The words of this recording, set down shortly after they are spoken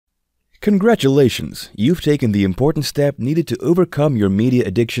Congratulations! You've taken the important step needed to overcome your media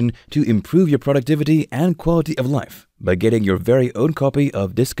addiction to improve your productivity and quality of life by getting your very own copy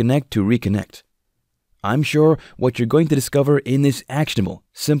of Disconnect to Reconnect. I'm sure what you're going to discover in this actionable,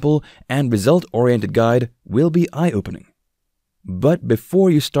 simple, and result-oriented guide will be eye-opening. But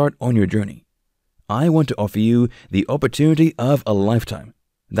before you start on your journey, I want to offer you the opportunity of a lifetime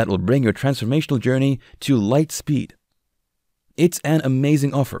that will bring your transformational journey to light speed. It's an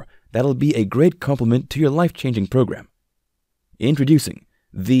amazing offer that'll be a great complement to your life-changing program. Introducing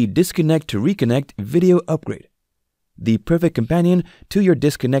the Disconnect to Reconnect Video Upgrade, the perfect companion to your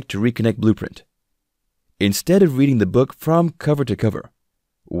Disconnect to Reconnect blueprint. Instead of reading the book from cover to cover,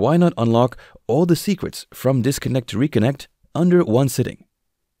 why not unlock all the secrets from Disconnect to Reconnect under one sitting?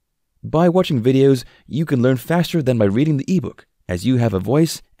 By watching videos, you can learn faster than by reading the ebook, as you have a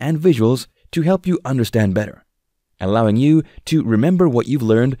voice and visuals to help you understand better, allowing you to remember what you've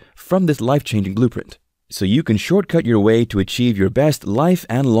learned from this life-changing blueprint, so you can shortcut your way to achieve your best life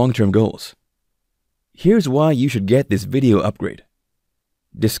and long-term goals. Here's why you should get this video upgrade.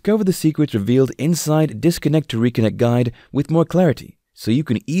 Discover the secrets revealed inside Disconnect to Reconnect guide with more clarity, so you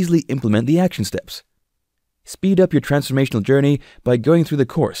can easily implement the action steps. Speed up your transformational journey by going through the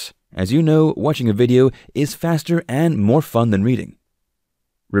course. As you know, watching a video is faster and more fun than reading.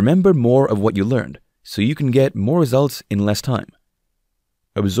 Remember more of what you learned, so you can get more results in less time.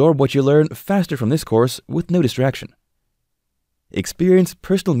 Absorb what you learn faster from this course with no distraction. Experience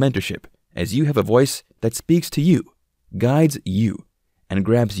personal mentorship as you have a voice that speaks to you, guides you, and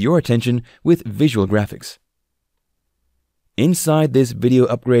grabs your attention with visual graphics. Inside this video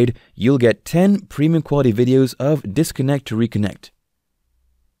upgrade, you'll get 10 premium quality videos of Disconnect to Reconnect.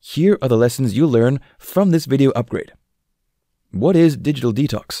 Here are the lessons you'll learn from this video upgrade. What is digital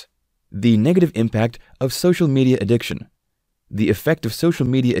detox? The negative impact of social media addiction. The effect of social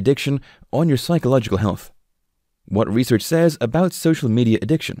media addiction on your psychological health. What research says about social media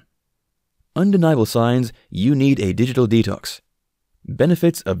addiction. Undeniable signs you need a digital detox.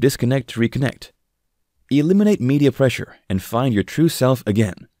 Benefits of Disconnect to Reconnect. Eliminate media pressure and find your true self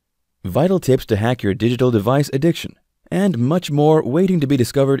again. Vital tips to hack your digital device addiction. And much more waiting to be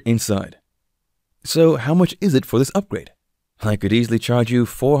discovered inside. So how much is it for this upgrade? I could easily charge you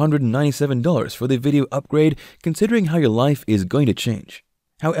 $497 for the video upgrade, considering how your life is going to change.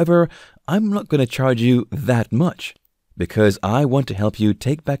 However, I'm not going to charge you that much, because I want to help you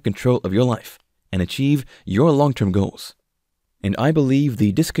take back control of your life and achieve your long-term goals. And I believe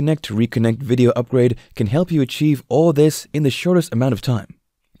the Disconnect to Reconnect video upgrade can help you achieve all this in the shortest amount of time,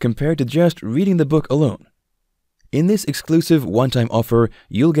 compared to just reading the book alone. In this exclusive one-time offer,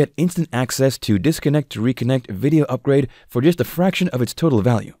 you'll get instant access to Disconnect to Reconnect video upgrade for just a fraction of its total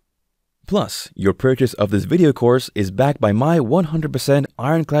value. Plus, your purchase of this video course is backed by my 100%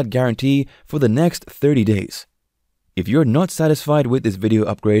 ironclad guarantee for the next 30 days. If you're not satisfied with this video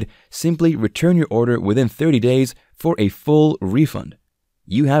upgrade, simply return your order within 30 days for a full refund.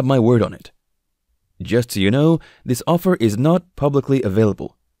 You have my word on it. Just so you know, this offer is not publicly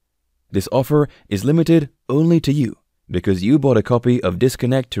available. This offer is limited only to you because you bought a copy of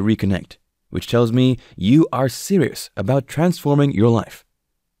Disconnect to Reconnect, which tells me you are serious about transforming your life.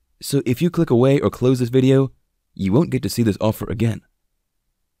 So if you click away or close this video, you won't get to see this offer again.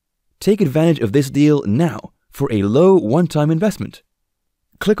 Take advantage of this deal now for a low one-time investment.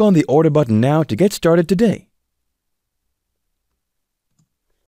 Click on the order button now to get started today.